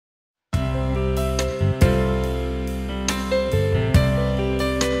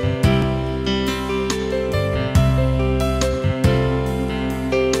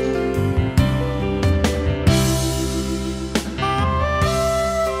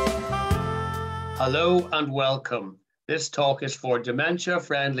Hello and welcome. This talk is for Dementia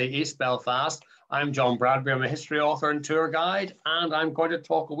Friendly East Belfast. I'm John Bradbury. I'm a history author and tour guide, and I'm going to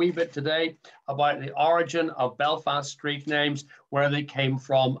talk a wee bit today about the origin of Belfast street names, where they came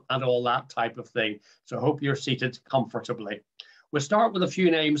from, and all that type of thing. So I hope you're seated comfortably. We'll start with a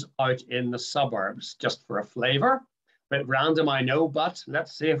few names out in the suburbs, just for a flavour. A bit random, I know, but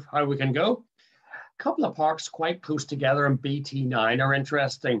let's see how we can go. A couple of parks quite close together in BT9 are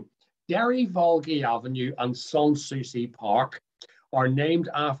interesting. Derry Volgy Avenue and Sanssouci Park are named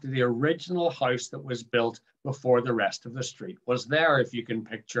after the original house that was built before the rest of the street was there, if you can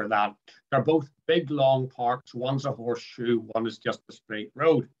picture that. They're both big, long parks. One's a horseshoe, one is just a straight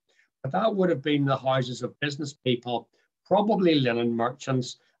road. But that would have been the houses of business people, probably linen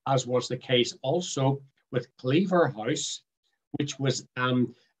merchants, as was the case also with Cleaver House, which was,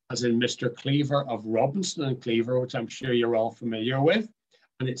 as in Mr. Cleaver of Robinson and Cleaver, which I'm sure you're all familiar with.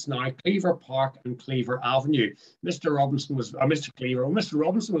 And it's now Cleaver Park and Cleaver Avenue. Mr. Robinson was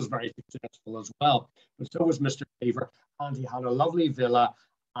very successful as well, but so was Mr. Cleaver, and he had a lovely villa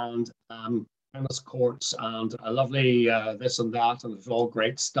and tennis courts and a lovely this and that, and it was all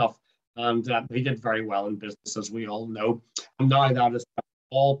great stuff. And he did very well in business, as we all know. And now that is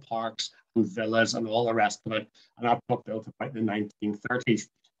all parks and villas and all the rest of it, and that got built about the 1930s,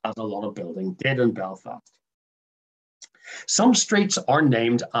 as a lot of building did in Belfast. Some streets are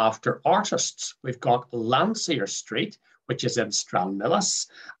named after artists. We've got Landseer Street, which is in Stranmillis,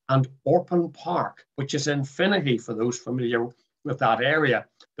 and Orpin Park, which is in Finaghy, for those familiar with that area.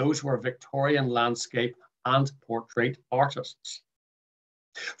 Those were Victorian landscape and portrait artists.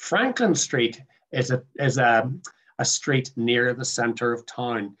 Franklin Street is a street near the centre of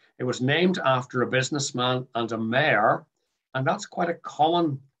town. It was named after a businessman and a mayor, and that's quite a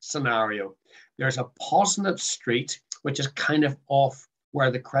common scenario. There's a Posnet Street, which is kind of off where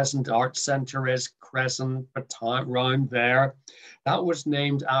the Crescent Arts Centre is, Crescent, around there. That was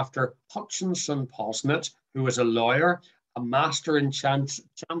named after Hutchinson Posnet, who was a lawyer, a master in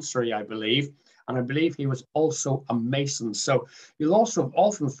chancery, I believe, and I believe he was also a mason. So you'll also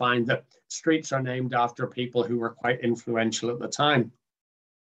often find that streets are named after people who were quite influential at the time.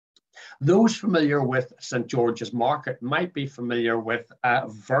 Those familiar with St. George's Market might be familiar with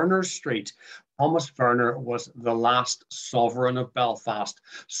Verner Street. Thomas Verner was the last sovereign of Belfast.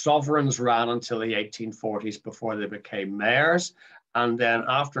 Sovereigns ran until the 1840s before they became mayors. And then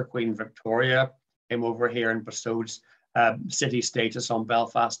after Queen Victoria came over here and bestowed city status on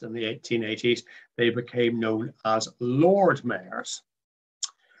Belfast in the 1880s, they became known as Lord Mayors.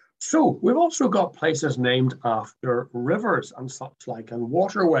 So we've also got places named after rivers and such like, and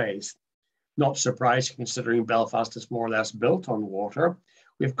waterways. Not surprising, considering Belfast is more or less built on water.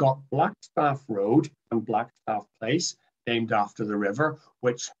 We've got Blackstaff Road and Blackstaff Place, named after the river,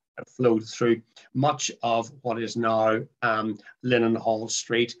 which flowed through much of what is now Linnenhall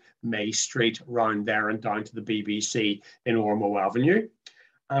Street, May Street, round there and down to the BBC in Ormeau Avenue.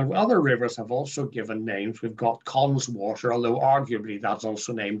 And other rivers have also given names. We've got Connswater, although arguably that's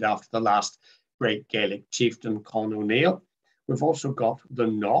also named after the last great Gaelic chieftain, Con O'Neill. We've also got the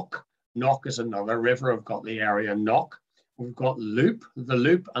Knock. Knock is another river. I've got the area Knock. We've got Loop. The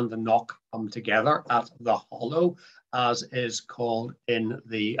Loop and the Knock come together at the Hollow, as is called in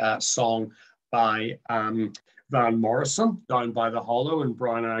the song by Van Morrison, Down by the Hollow and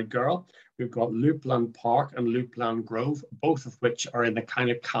Brown Eyed Girl. We've got Loopland Park and Loopland Grove, both of which are in the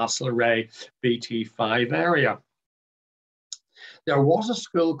kind of Castlereagh BT5 area. There was a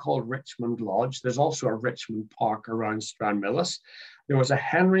school called Richmond Lodge. There's also a Richmond Park around Stranmillis. There was a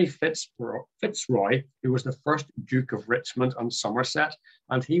Henry Fitzroy, who was the first Duke of Richmond and Somerset,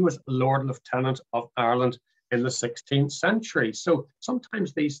 and he was Lord Lieutenant of Ireland in the 16th century. So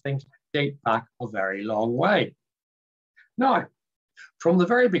sometimes these things date back a very long way. Now, from the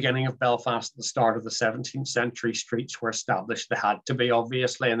very beginning of Belfast, at the start of the 17th century, streets were established. They had to be,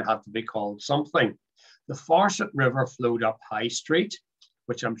 obviously, and they had to be called something. The Farset River flowed up High Street,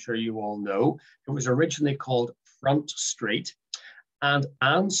 which I'm sure you all know. It was originally called Front Street, and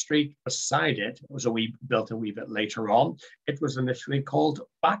Ann Street beside it was built a wee bit later on. It was initially called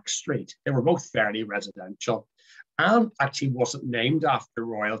Back Street. They were both fairly residential. Ann actually wasn't named after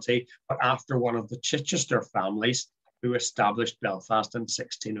royalty, but after one of the Chichester families who established Belfast in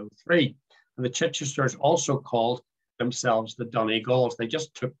 1603. And the Chichesters also called themselves the Donegals. They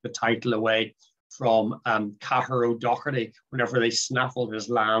just took the title away from Cahir O'Doherty whenever they snaffled his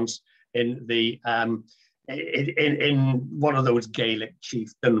lands in the in one of those Gaelic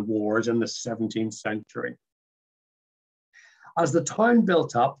chieftain wars in the 17th century. As the town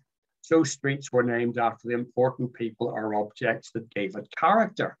built up, so streets were named after the important people or objects that gave it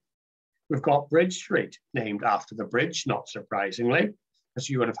character. We've got Bridge Street, named after the bridge, not surprisingly, because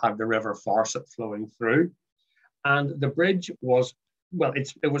you would have had the River Farset flowing through. And the bridge was, well,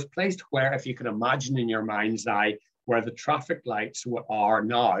 it was placed where, if you can imagine in your mind's eye, where the traffic lights are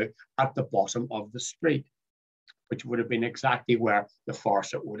now at the bottom of the street, which would have been exactly where the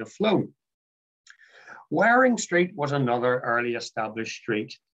Farset would have flown. Waring Street was another early established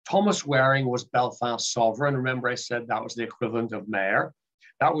street. Thomas Waring was Belfast's sovereign. Remember, I said that was the equivalent of mayor.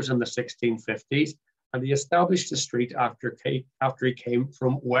 That was in the 1650s. And he established the street after he came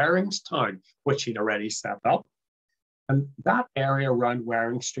from Waringstown, which he'd already set up. And that area around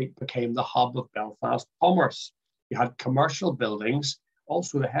Waring Street became the hub of Belfast commerce. You had commercial buildings.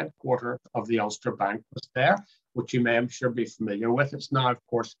 Also, the headquarters of the Ulster Bank was there, which you may, I'm sure, be familiar with. It's now, of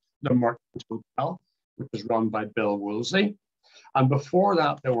course, the Merchant Hotel, which was run by Bill Woolsey. And before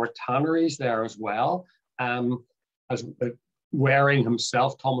that, there were tanneries there as well. As Waring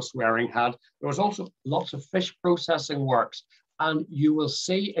himself, Thomas Waring, had. There was also lots of fish processing works. And you will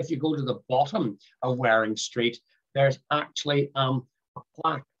see, if you go to the bottom of Waring Street, there's actually a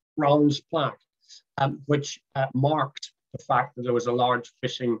plaque, bronze plaque, which marked the fact that there was a large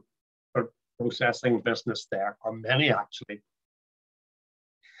fishing or processing business there, or many actually.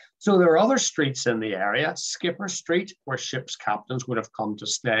 So there are other streets in the area. Skipper Street, where ships' captains would have come to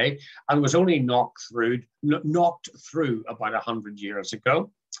stay, and was only knocked through about 100 years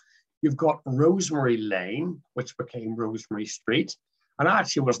ago. You've got Rosemary Lane, which became Rosemary Street, and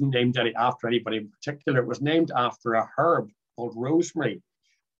actually wasn't named after anybody in particular. It was named after a herb called rosemary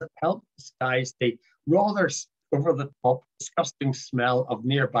that helped disguise the rather over-the-top, disgusting smell of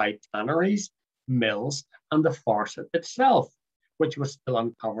nearby tanneries, mills, and the Farset itself, which was still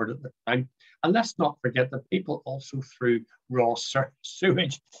uncovered at the time. And let's not forget that people also threw raw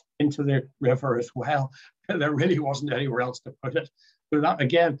sewage into the river as well. There really wasn't anywhere else to put it. So that,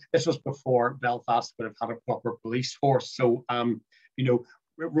 again, this was before Belfast would have had a proper police force. So, you know,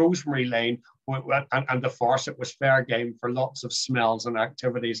 Rosemary Lane and the Farset was fair game for lots of smells and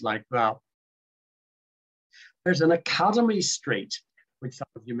activities like that. There's an Academy Street, which some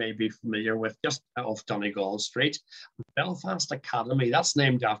of you may be familiar with, just off Donegal Street. Belfast Academy, that's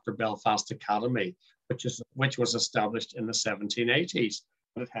named after Belfast Academy, which was established in the 1780s,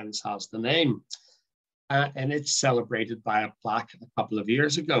 and it hence has the name. And it's celebrated by a plaque a couple of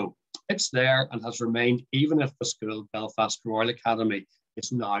years ago. It's there and has remained, even if the school, Belfast Royal Academy,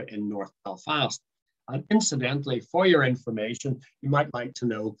 is now in North Belfast. And incidentally, for your information, you might like to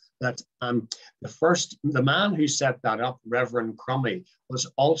know that the man who set that up, Reverend Crummy,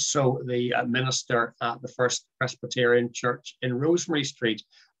 was also the minister at the First Presbyterian Church in Rosemary Street,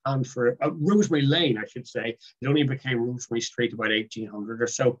 and for Rosemary Lane, I should say. It only became Rosemary Street about 1800 or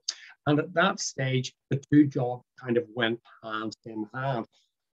so. And at that stage, the two jobs kind of went hand in hand.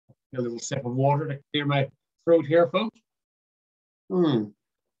 A little sip of water to clear my throat here, folks.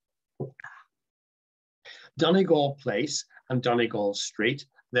 Donegal Place and Donegal Street,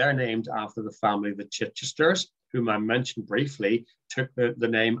 they're named after the family of the Chichesters, whom I mentioned briefly, took the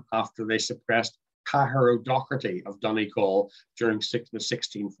name after they suppressed Cahir O'Doherty of Donegal during the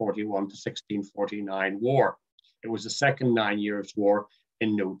 1641 to 1649 war. It was the second 9 years' war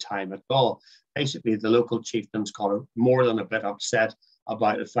in no time at all. Basically, the local chieftains got more than a bit upset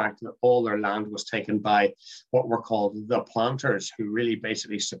about the fact that all their land was taken by what were called the planters, who really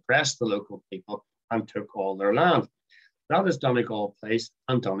basically suppressed the local people and took all their land. That is Donegal Place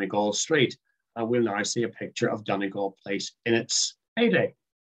and Donegal Street. And we'll now see a picture of Donegal Place in its heyday.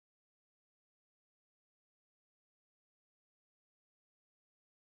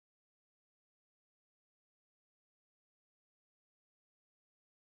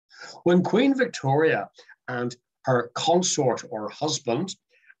 When Queen Victoria and her consort or husband,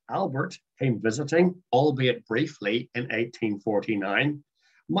 Albert, came visiting, albeit briefly, in 1849,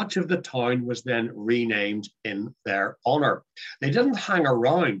 much of the town was then renamed in their honour. They didn't hang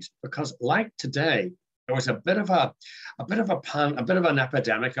around because, like today, there was a bit of an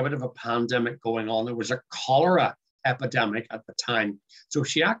epidemic, a bit of a pandemic going on. There was a cholera epidemic at the time. So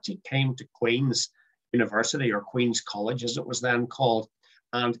she actually came to Queen's University, or Queen's College, as it was then called,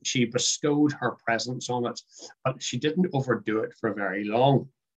 and she bestowed her presence on it, but she didn't overdo it for very long.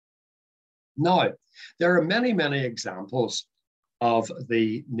 Now, there are many, many examples of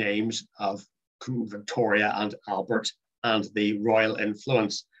the names of Victoria and Albert and the royal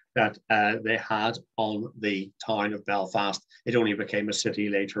influence that they had on the town of Belfast. It only became a city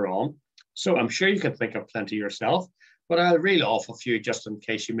later on. So I'm sure you can think of plenty yourself, but I'll reel off a few just in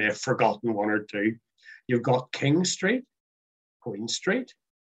case you may have forgotten one or two. You've got King Street, Queen Street,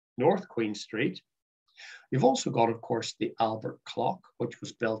 North Queen Street. You've also got, of course, the Albert clock, which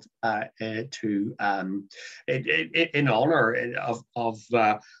was built in honor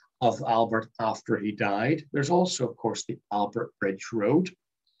of Albert after he died. There's also, of course, the Albert Bridge Road.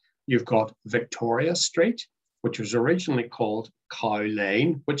 You've got Victoria Street, which was originally called Cow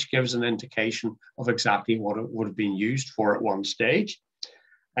Lane, which gives an indication of exactly what it would have been used for at one stage.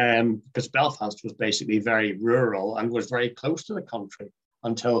 Because Belfast was basically very rural and was very close to the country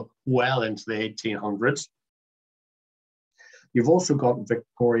until well into the 1800s. You've also got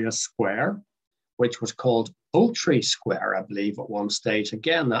Victoria Square, which was called Poultry Square, I believe, at one stage.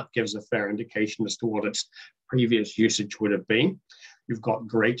 Again, that gives a fair indication as to what its previous usage would have been. You've got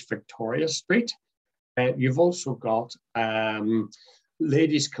Great Victoria Street. You've also got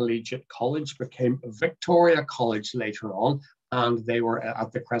Ladies Collegiate College became Victoria College later on, and they were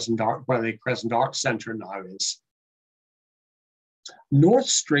at the Crescent Art, where the Crescent Arts Centre now is. North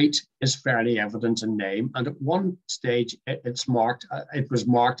Street is fairly evident in name, and at one stage it was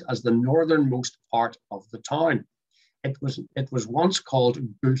marked as the northernmost part of the town. It was once called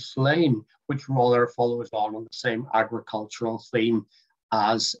Goose Lane, which rather follows on the same agricultural theme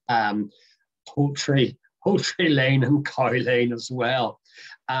as Poultry Lane and Cow Lane as well.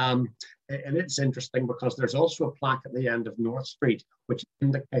 And it's interesting because there's also a plaque at the end of North Street, which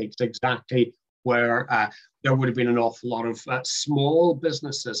indicates exactly where there would have been an awful lot of small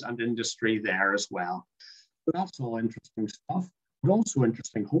businesses and industry there as well. So that's all interesting stuff. But also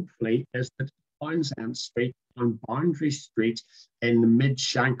interesting, hopefully, is that Townsend Street and Boundary Street in the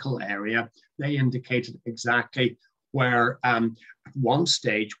Mid-Shankle area, they indicated exactly where at one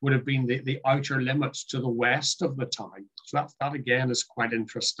stage would have been the outer limits to the west of the town. So that again is quite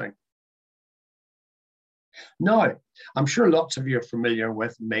interesting. Now, I'm sure lots of you are familiar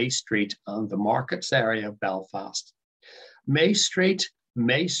with May Street and the markets area of Belfast. May Street,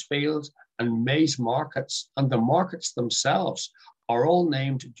 Maysfield, and Mays Markets, and the markets themselves are all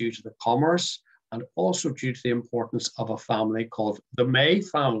named due to the commerce and also due to the importance of a family called the May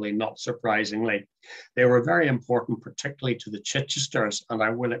family, not surprisingly. They were very important, particularly to the Chichesters, and I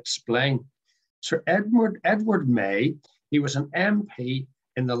will explain. Sir Edward May, he was an MP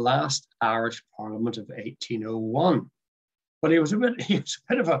in the last Irish Parliament of 1801. But he was a bit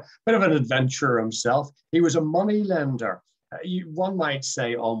of an adventurer himself. He was a money lender. One might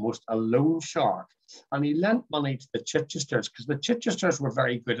say almost a loan shark. And he lent money to the Chichesters because the Chichesters were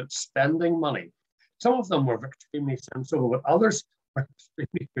very good at spending money. Some of them were extremely sensible, but others were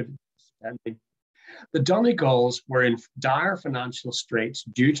extremely good at spending. The Donegals were in dire financial straits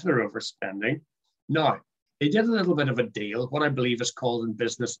due to their overspending. Now, they did a little bit of a deal, what I believe is called in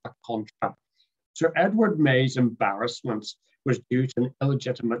business a contract. Sir Edward May's embarrassments was due to an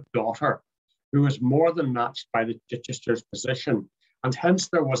illegitimate daughter who was more than matched by the Chichester's position, and hence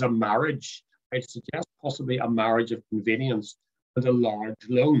there was a marriage, I'd suggest possibly a marriage of convenience, and a large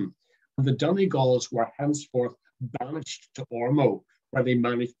loan. And the Donegals were henceforth banished to Ormeau, where they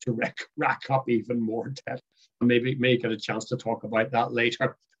managed to rack up even more debt. And maybe may get a chance to talk about that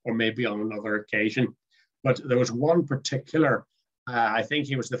later, or maybe on another occasion. But there was one particular, I think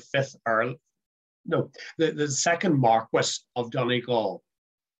he was the fifth Earl, no, the second Marquess of Donegal,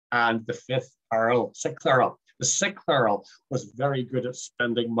 and the sixth Earl. The sixth Earl was very good at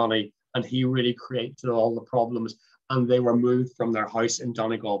spending money, and he really created all the problems, and they were moved from their house in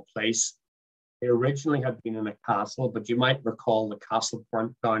Donegal Place. They originally had been in a castle, but you might recall the castle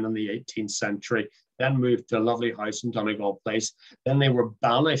burnt down in the 18th century, then moved to a lovely house in Donegal Place. Then they were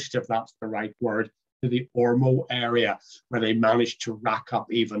banished, if that's the right word, to the Ormeau area, where they managed to rack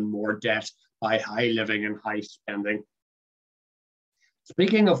up even more debt by high living and high spending.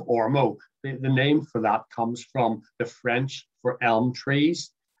 Speaking of Ormeau, the name for that comes from the French for elm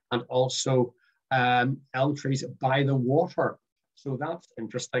trees, and also elm trees by the water. So that's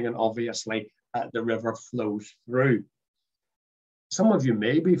interesting, and obviously the river flows through. Some of you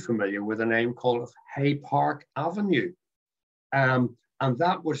may be familiar with a name called Hay Park Avenue. And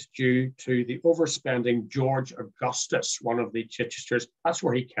that was due to the overspending George Augustus, one of the Chichesters. That's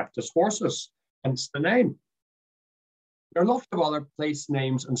where he kept his horses, hence the name. There are lots of other place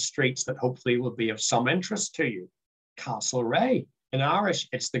names and streets that hopefully will be of some interest to you. Castlereagh, in Irish,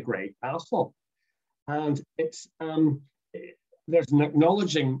 it's the Grey Castle. And it's there's an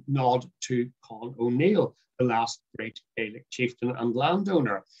acknowledging nod to Con O'Neill, the last great Gaelic chieftain and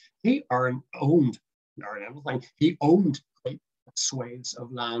landowner. He owned great swathes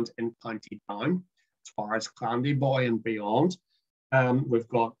of land in County Down, as far as Clandyboy and beyond. We've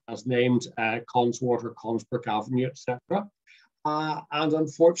got, as named, Conswater, Consbrook Avenue, etc. And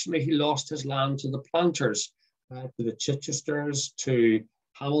unfortunately, he lost his land to the planters, to the Chichesters, to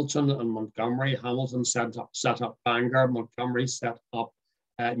Hamilton and Montgomery. Hamilton set up Bangor, Montgomery set up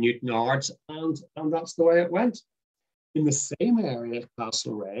Newton Ards, and that's the way it went. In the same area,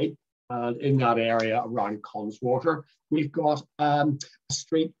 Castlereagh, and in that area around Connswater, we've got a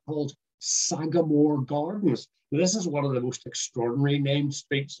street called Sagamore Gardens. This is one of the most extraordinary named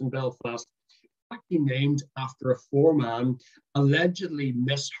streets in Belfast, actually named after a foreman allegedly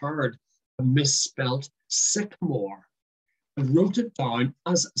misheard and misspelt sycamore and wrote it down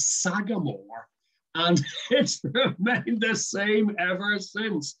as Sagamore. And it's remained the same ever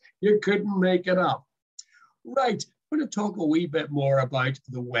since. You couldn't make it up. Right, I'm going to talk a wee bit more about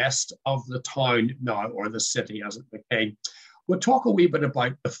the west of the town now, or the city as it became. We'll talk a wee bit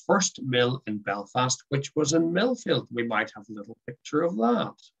about the first mill in Belfast, which was in Millfield. We might have a little picture of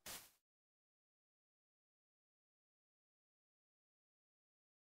that.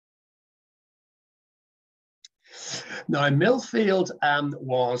 Now, Millfield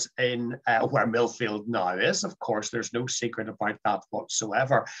was in where Millfield now is. Of course, there's no secret about that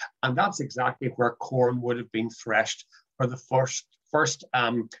whatsoever. And that's exactly where corn would have been threshed for the first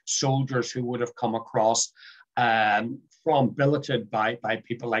soldiers who would have come across from billeted by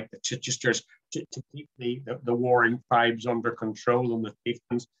people like the Chichesters to keep the warring tribes under control, and the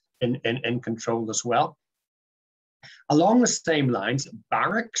chieftains in control as well. Along the same lines,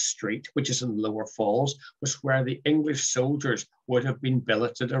 Barrack Street, which is in Lower Falls, was where the English soldiers would have been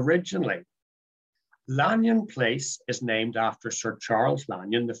billeted originally. Lanyon Place is named after Sir Charles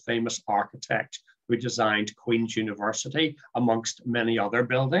Lanyon, the famous architect who designed Queen's University, amongst many other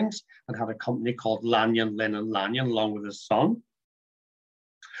buildings, and had a company called Lanyon, Lynn and Lanyon, along with his son.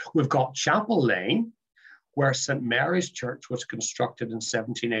 We've got Chapel Lane, where St. Mary's Church was constructed in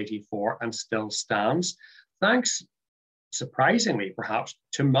 1784 and still stands, thanks, surprisingly perhaps,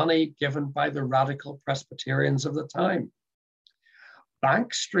 to money given by the radical Presbyterians of the time.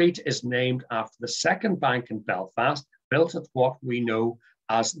 Bank Street is named after the second bank in Belfast, built at what we know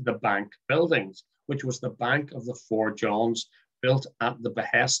as the Bank Buildings, which was the Bank of the Four Johns, built at the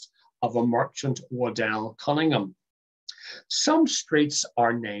behest of a merchant, Waddell Cunningham. Some streets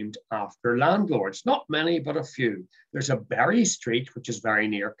are named after landlords, not many, but a few. There's a Berry Street, which is very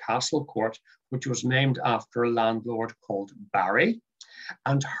near Castle Court, which was named after a landlord called Barry,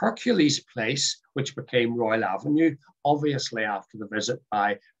 and Hercules Place, which became Royal Avenue, obviously after the visit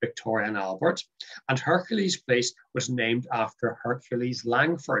by Victoria and Albert. And Hercules Place was named after Hercules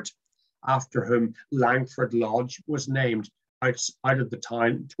Langford, after whom Langford Lodge was named out of the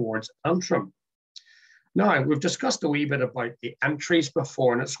town towards Antrim. Now, we've discussed a wee bit about the entries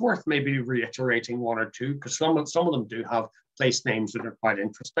before, and it's worth maybe reiterating one or two, because some of them do have place names that are quite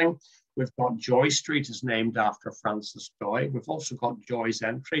interesting. We've got Joy Street is named after Francis Joy. We've also got Joy's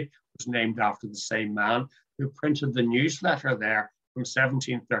Entry, was named after the same man who printed the newsletter there from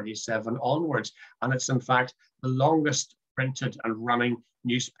 1737 onwards. And it's in fact the longest printed and running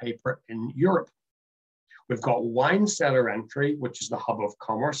newspaper in Europe. We've got Wine Cellar Entry, which is the hub of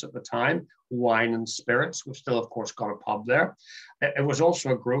commerce at the time, wine and spirits. We've still, of course, got a pub there. It was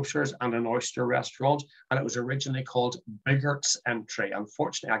also a grocer's and an oyster restaurant, and it was originally called Biggart's Entry.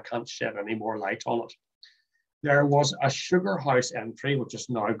 Unfortunately, I can't shed any more light on it. There was a sugar house entry, which is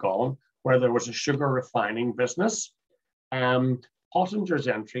now gone, where there was a sugar refining business. Pottinger's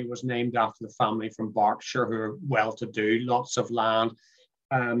Entry was named after the family from Berkshire who are well-to-do, lots of land.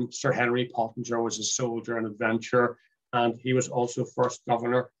 Sir Henry Pottinger was a soldier and adventurer, and he was also first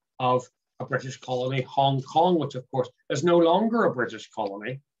governor of a British colony, Hong Kong, which of course is no longer a British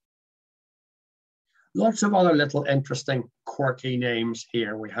colony. Lots of other little interesting quirky names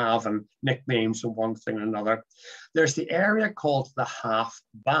here we have, and nicknames and one thing and another. There's the area called the Half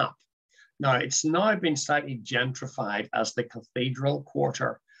Bap. Now, it's now been slightly gentrified as the Cathedral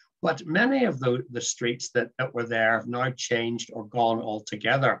Quarter, but many of the streets that were there have now changed or gone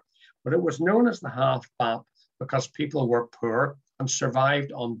altogether. But it was known as the Half Bap because people were poor and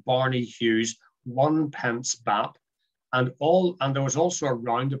survived on Barney Hughes' 1 pence bap. And there was also a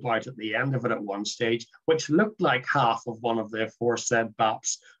roundabout at the end of it at one stage, which looked like half of one of the aforesaid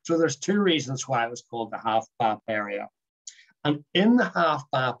baps. So there's two reasons why it was called the Half Bap area. And in the Half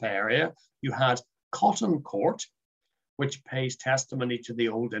Bap area, you had Cotton Court, which pays testimony to the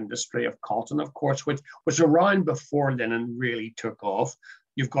old industry of cotton, of course, which was around before linen really took off.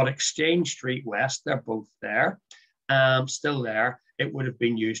 You've got Exchange Street West, they're both there, still there. It would have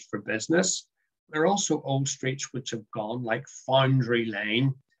been used for business. There are also old streets which have gone, like Foundry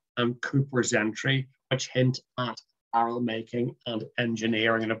Lane and Cooper's Entry, which hint at barrel making and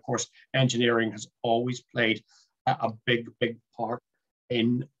engineering. And of course, engineering has always played a big part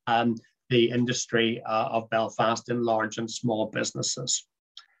in the industry of Belfast in large and small businesses.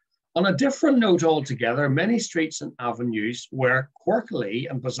 On a different note altogether, many streets and avenues were quirkily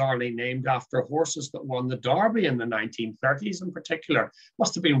and bizarrely named after horses that won the Derby in the 1930s in particular.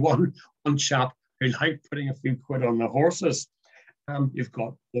 Must have been one chap who liked putting a few quid on the horses. You've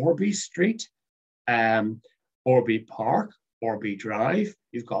got Orby Street, Orby Park, Orby Drive.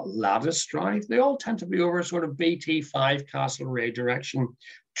 You've got Lattice Drive. They all tend to be over sort of BT5 Castlereagh direction.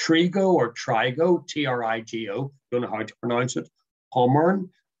 Trigo or Trigo, Trigo, don't know how to pronounce it. Pommern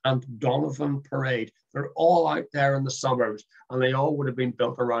and Donovan Parade. They're all out there in the suburbs, and they all would have been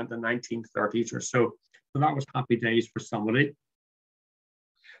built around the 1930s or so. So that was happy days for somebody.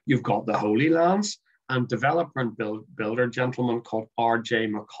 You've got the Holy Lands, and developer and builder gentleman called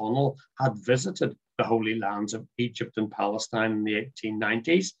R.J. McConnell had visited the Holy Lands of Egypt and Palestine in the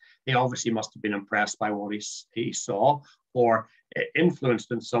 1890s. He obviously must have been impressed by what he saw, or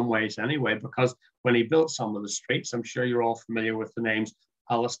influenced in some ways anyway, because when he built some of the streets, I'm sure you're all familiar with the names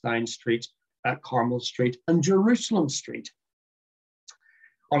Palestine Street, Carmel Street, and Jerusalem Street.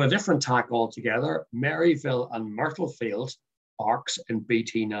 On a different tack altogether, Maryville and Myrtlefield parks in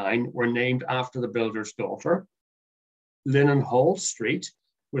BT9 were named after the builder's daughter. Linen Hall Street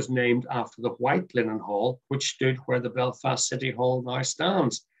was named after the White Linen Hall, which stood where the Belfast City Hall now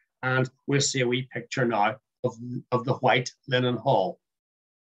stands. And we'll see a wee picture now of the White Linen Hall.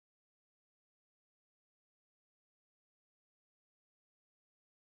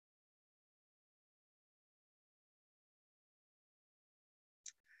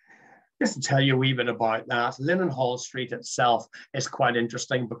 Just to tell you a wee bit about that, Linen Hall Street itself is quite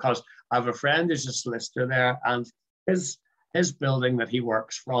interesting because I have a friend who's a solicitor there, and his building that he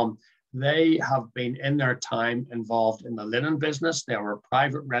works from, they have been in their time involved in the linen business. They were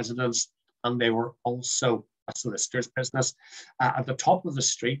private residents, and they were also a solicitor's business. At the top of the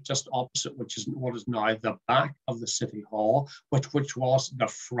street, just opposite, which is what is now the back of the City Hall, which was the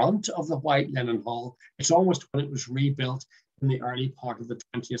front of the White Linen Hall. It's almost when it was rebuilt in the early part of the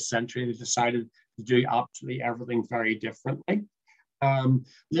 20th century, they decided to do absolutely everything very differently.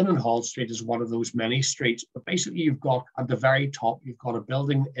 Linen Hall Street is one of those many streets, but basically you've got at the very top, you've got a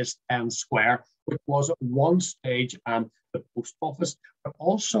building that is N Square, which was at one stage the post office, but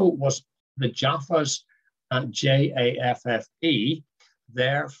also was the Jaffas and JAFFE,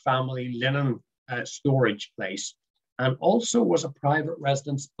 their family linen storage place, and also was a private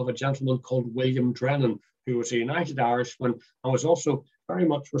residence of a gentleman called William Drennan, who was a United Irishman and was also very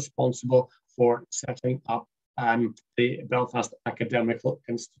much responsible for setting up the Belfast Academical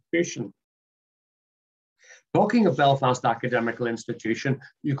Institution. Talking of Belfast Academical Institution,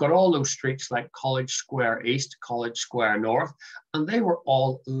 you've got all those streets like College Square East, College Square North, and they were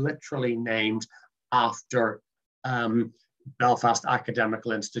all literally named after Belfast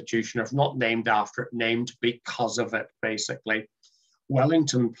Academical Institution, if not named after it, named because of it, basically.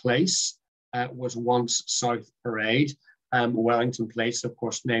 Wellington Place was once South Parade. Wellington Place, of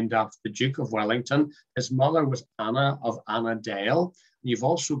course, named after the Duke of Wellington. His mother was Anna of Annadale. You've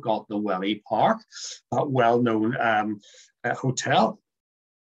also got the Welly Park, a well-known hotel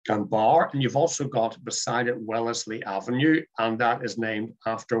and bar. And you've also got beside it Wellesley Avenue, and that is named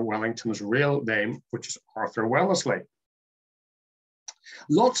after Wellington's real name, which is Arthur Wellesley.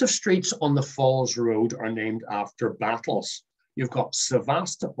 Lots of streets on the Falls Road are named after battles. You've got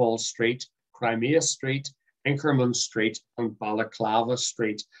Sevastopol Street, Crimea Street, Inkerman Street, and Balaclava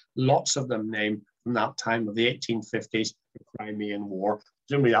Street. Lots of them named from that time of the 1850s, the Crimean War.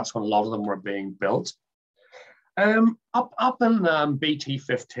 Presumably that's when a lot of them were being built. Up in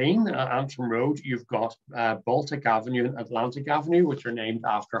BT15, Antrim Road, you've got Baltic Avenue and Atlantic Avenue, which are named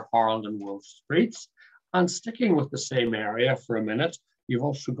after Harland and Wolff Streets. And sticking with the same area for a minute, you've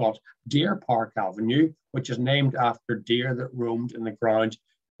also got Deer Park Avenue, which is named after deer that roamed in the grounds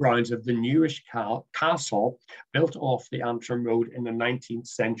of the Newish Castle, built off the Antrim Road in the 19th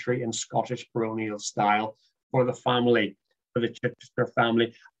century in Scottish baronial style for the family, for the Chichester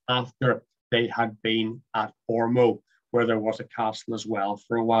family, after they had been at Ormo, where there was a castle as well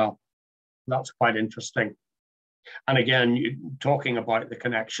for a while. That's quite interesting. And again, talking about the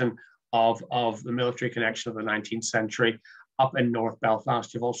connection of the military connection of the 19th century, up in North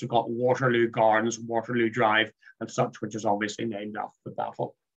Belfast, you've also got Waterloo Gardens, Waterloo Drive, and such, which is obviously named after the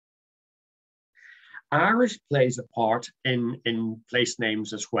battle. Irish plays a part in place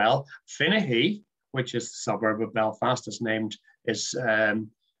names as well. Finaghy, which is the suburb of Belfast, is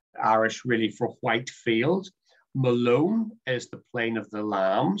Irish really for white field. Malone is the plain of the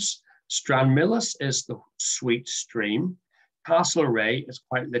lambs. Stranmillis is the sweet stream. Castlereagh is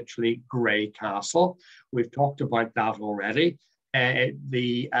quite literally grey castle. We've talked about that already.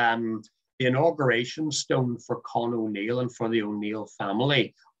 The inauguration stone for Con O'Neill and for the O'Neill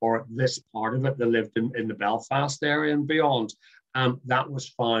family or this part of it, that lived in the Belfast area and beyond. That was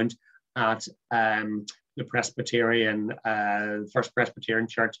found at the Presbyterian, First Presbyterian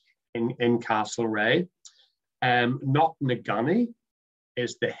Church in Castlereagh. Knocknagunny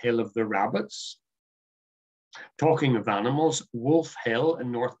is the Hill of the Rabbits. Talking of animals, Wolf Hill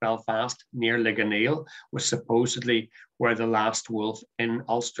in North Belfast near Liganeel was supposedly where the last wolf in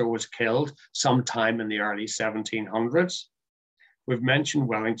Ulster was killed sometime in the early 1700s. We've mentioned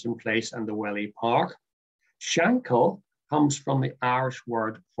Wellington Place and the Welly Park. Shankle comes from the Irish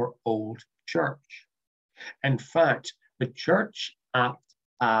word for old church. In fact, the church at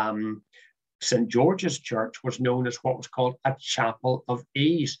St. George's Church was known as what was called a chapel of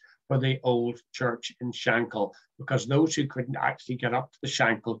ease for the old church in Shankle, because those who couldn't actually get up to the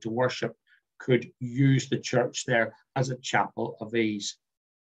Shankle to worship could use the church there as a chapel of ease.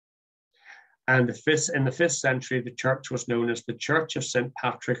 And in the 5th century, the church was known as the Church of St.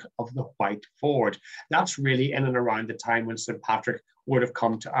 Patrick of the White Ford. That's really in and around the time when St. Patrick would have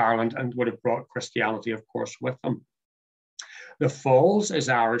come to Ireland and would have brought Christianity, of course, with him. The Falls is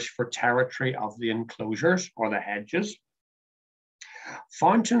Irish for territory of the enclosures or the hedges.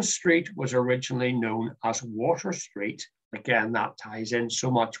 Fountain Street was originally known as Water Street. Again, that ties in so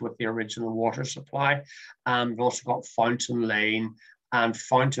much with the original water supply. We've also got Fountain Lane and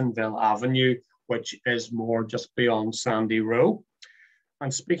Fountainville Avenue, which is more just beyond Sandy Row.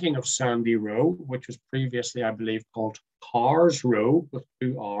 And speaking of Sandy Row, which was previously, I believe, called Cars Row with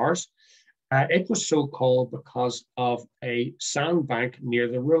 2 R's, it was so called because of a sandbank near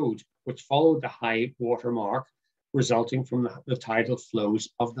the road, which followed the high water mark resulting from the tidal flows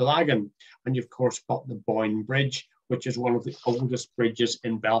of the Lagan. And you've, of course, got the Boyne Bridge, which is one of the oldest bridges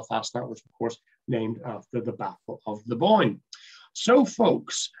in Belfast. That was, of course, named after the Battle of the Boyne. So,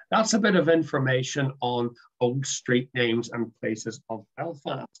 folks, that's a bit of information on old street names and places of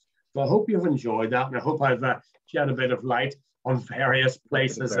Belfast. So I hope you've enjoyed that, and I hope I've shed a bit of light on various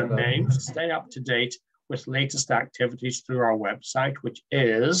places and names. Stay up to date with latest activities through our website, which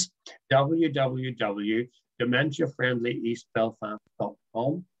is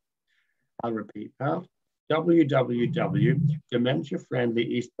www.dementiafriendlyeastbelfast.com. I'll repeat that,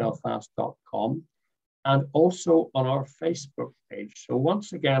 www.dementiafriendlyeastbelfast.com, and also on our Facebook page. So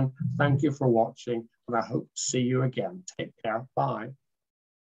once again, thank you for watching, and I hope to see you again. Take care. Bye.